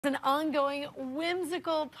An ongoing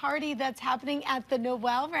whimsical party that's happening at the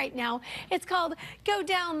Noelle right now. It's called Go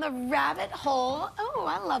Down the Rabbit Hole. Oh,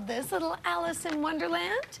 I love this. Little Alice in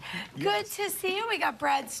Wonderland. Yes. Good to see you. We got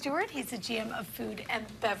Brad Stewart. He's the GM of Food and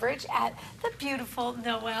Beverage at the beautiful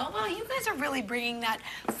Noelle. Well, you guys are really bringing that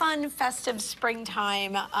fun, festive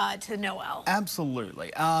springtime to Noelle.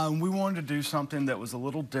 Absolutely. We wanted to do something that was a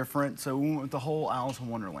little different, so we went with the whole Alice in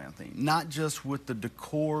Wonderland theme. Not just with the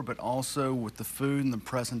decor, but also with the food and the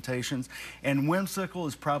presentations, and whimsical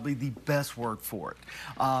is probably the best word for it.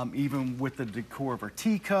 Even with the decor of our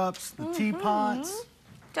teacups, the teapots.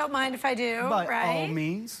 Don't mind if I do, by right? all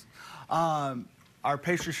means. Our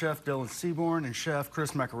pastry chef, Dylan Seaborn, and chef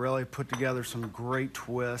Chris Macarelli put together some great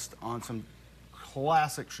twists on some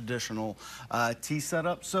classic traditional tea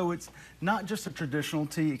setup. So it's not just a traditional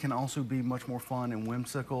tea, it can also be much more fun and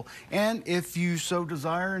whimsical. And if you so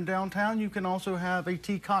desire in downtown, you can also have a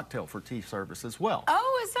tea cocktail for tea service as well.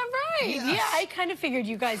 Oh, is that right? Yes. Yeah, I kind of figured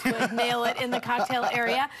you guys would nail it in the cocktail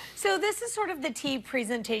area. So this is sort of the tea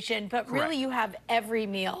presentation, but Correct. really you have every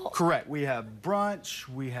meal. Correct. We have brunch,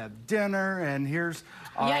 we have dinner, and here's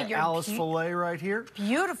our Alice filet right here.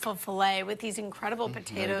 Beautiful filet with these incredible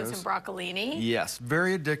potatoes and broccolini. Yes,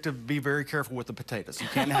 very addictive. Be very careful with the potatoes. You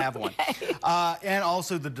can't have one. And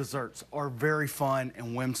also the desserts are very fun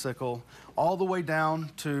and whimsical, all the way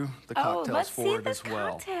down to the cocktails for it as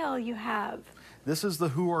well. Let's see the cocktail you have. This is the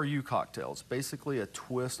Who Are You cocktail. It's basically a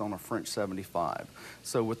twist on a French 75.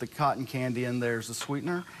 So with the cotton candy in there's a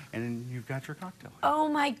sweetener, and you've got your cocktail. Oh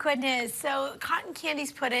my goodness. So cotton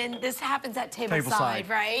candy's put in. This happens at tableside,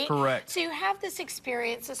 right? Correct. So you have this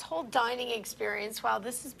experience, this whole dining experience. Wow,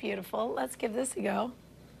 this is beautiful. Let's give this a go.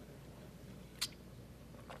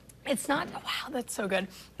 It's not, wow, that's so good.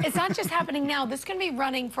 It's not just happening now. This is going to be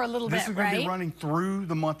running for a little bit, right? This is going to be running through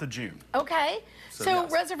the month of June. Okay. So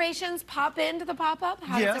yes. Reservations pop into the pop-up?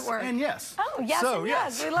 How does it work? And yes. Oh, yes and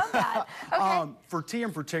yes. We love that. Okay. For tea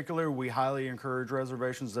in particular, we highly encourage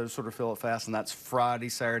reservations. Those sort of fill it fast, and that's Friday,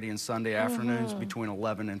 Saturday, and Sunday afternoons between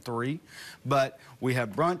 11 and 3. But we have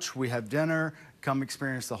brunch, we have dinner. Come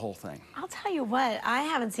experience the whole thing. I'll tell you what, I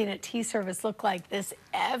haven't seen a tea service look like this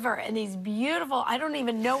ever. And these beautiful, I don't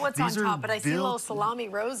even know what's on top, but I see little salami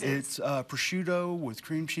roses. It's prosciutto with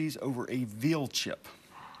cream cheese over a veal chip.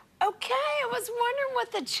 Okay, I was wondering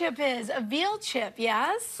what the chip is. A veal chip,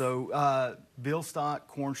 yes? So veal stock,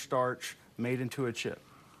 cornstarch, made into a chip.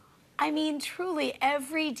 I mean, truly,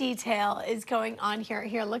 every detail is going on here.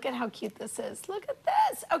 Here, look at how cute this is. Look at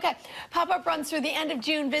this. Okay, pop-up runs through the end of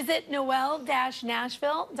June. Visit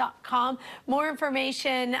noelle-nashville.com. More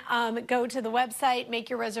information, go to the website, make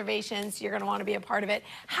your reservations. You're going to want to be a part of it.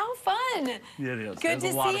 How fun. It is. Good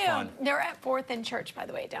to see you. Fun. They're at 4th and Church, by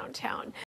the way, downtown.